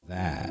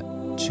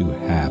to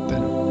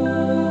happen.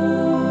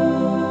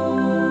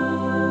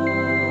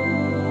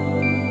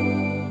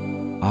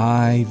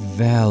 I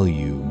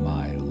value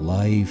my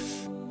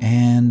life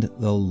and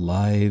the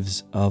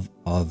lives of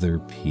other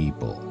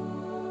people.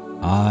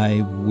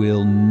 I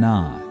will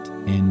not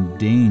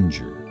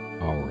endanger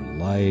our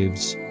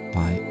lives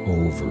by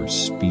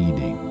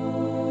overspeeding.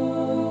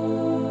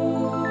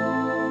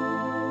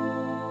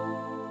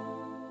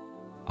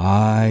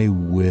 I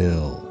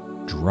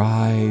will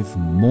drive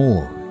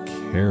more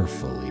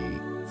carefully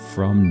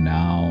from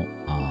now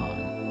on.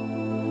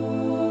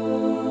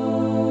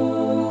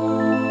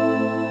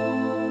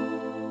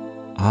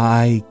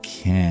 I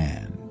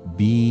can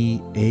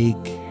be a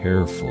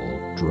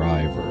careful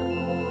driver.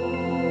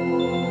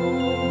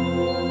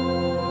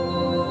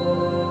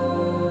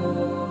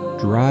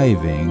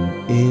 Driving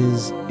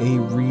is a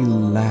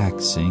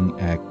relaxing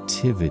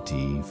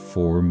activity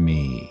for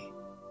me.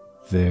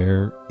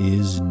 There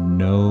is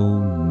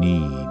no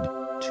need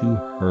to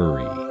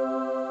hurry.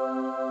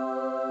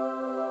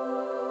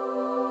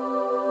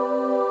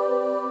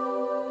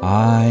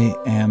 I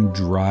am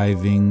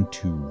driving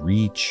to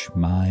reach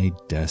my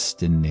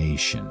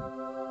destination.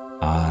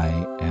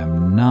 I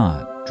am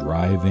not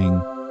driving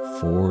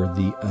for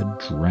the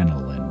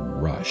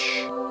adrenaline rush.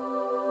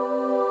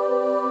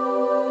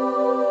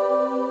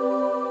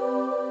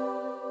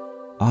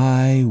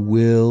 I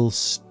will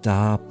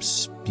stop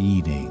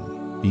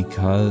speeding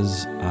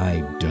because I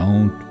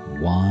don't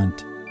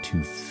want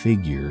to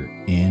figure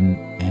in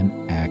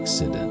an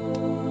accident.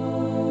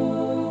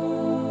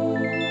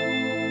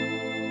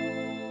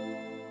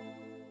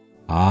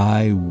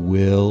 I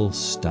will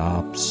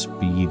stop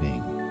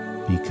speeding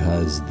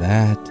because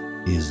that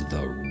is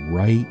the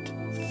right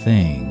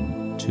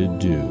thing to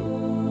do.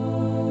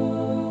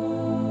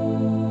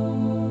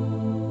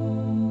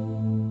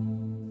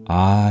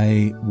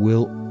 I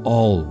will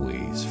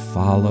always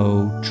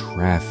follow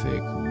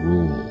traffic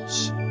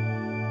rules.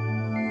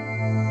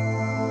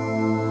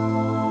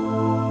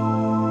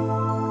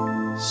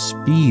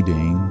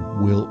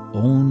 Speeding will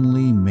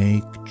only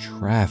make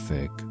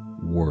traffic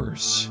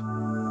worse.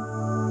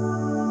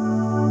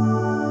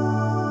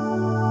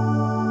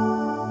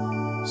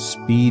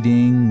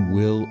 Speeding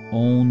will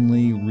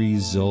only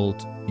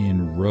result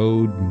in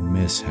road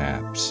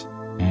mishaps,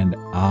 and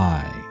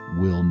I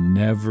will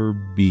never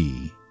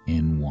be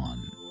in one.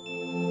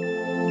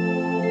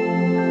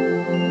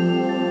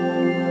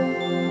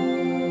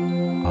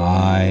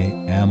 I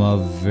am a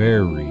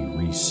very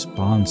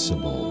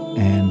responsible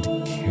and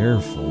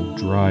careful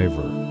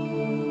driver.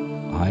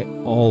 I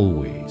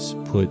always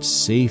put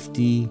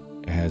safety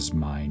as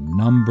my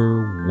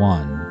number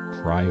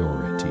one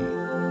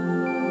priority.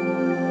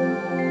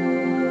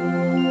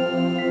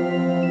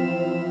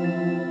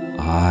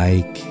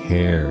 I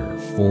care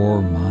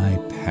for my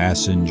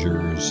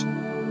passengers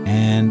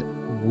and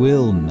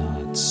will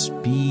not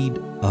speed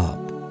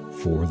up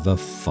for the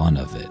fun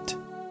of it.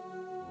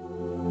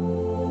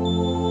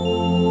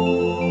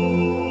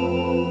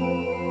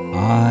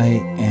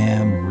 I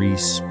am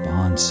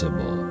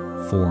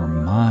responsible for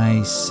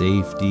my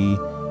safety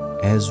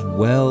as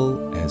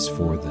well as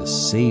for the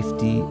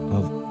safety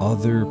of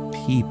other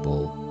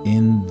people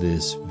in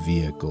this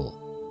vehicle.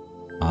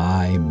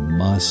 I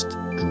must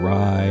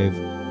drive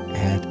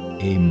at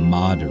a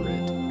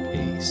moderate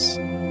pace.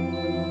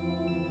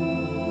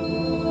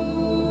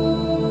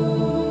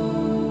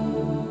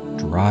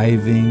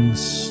 Driving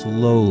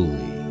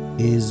slowly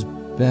is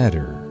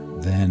better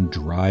than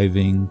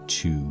driving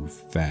too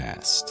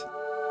fast.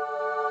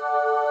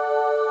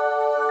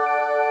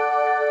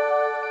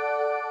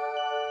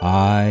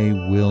 I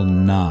will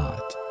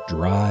not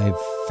drive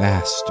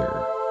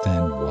faster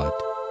than what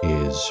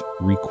is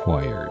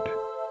required.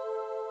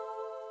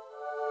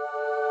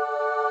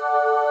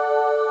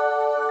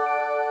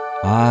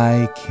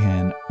 I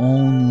can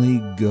only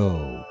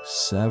go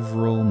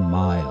several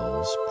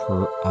miles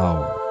per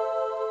hour.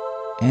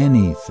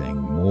 Anything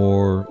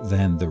more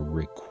than the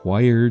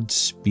required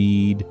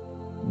speed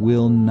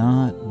will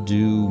not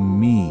do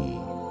me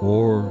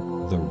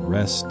or the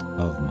rest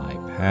of my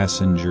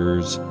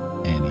passengers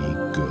any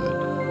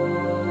good.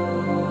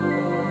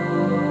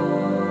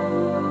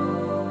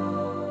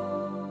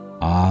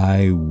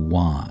 I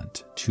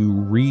want to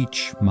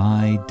reach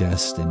my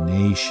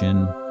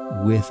destination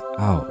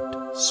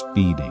without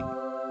speeding.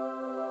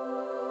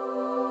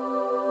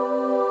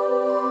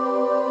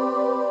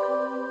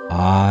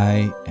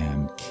 I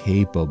am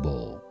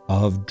capable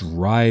of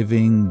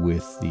driving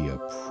with the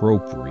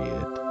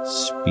appropriate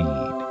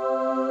speed.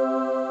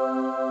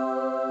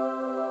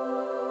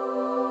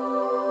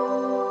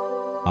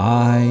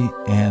 I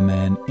am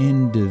an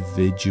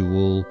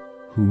individual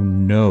who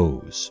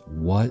knows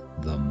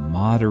what the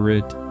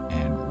moderate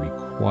and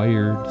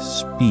required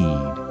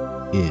speed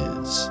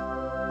is.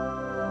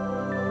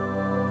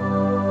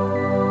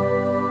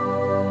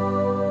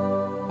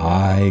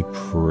 I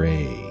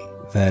pray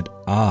that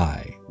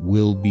I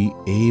will be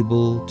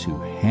able to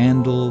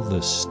handle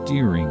the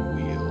steering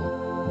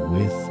wheel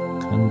with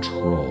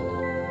control.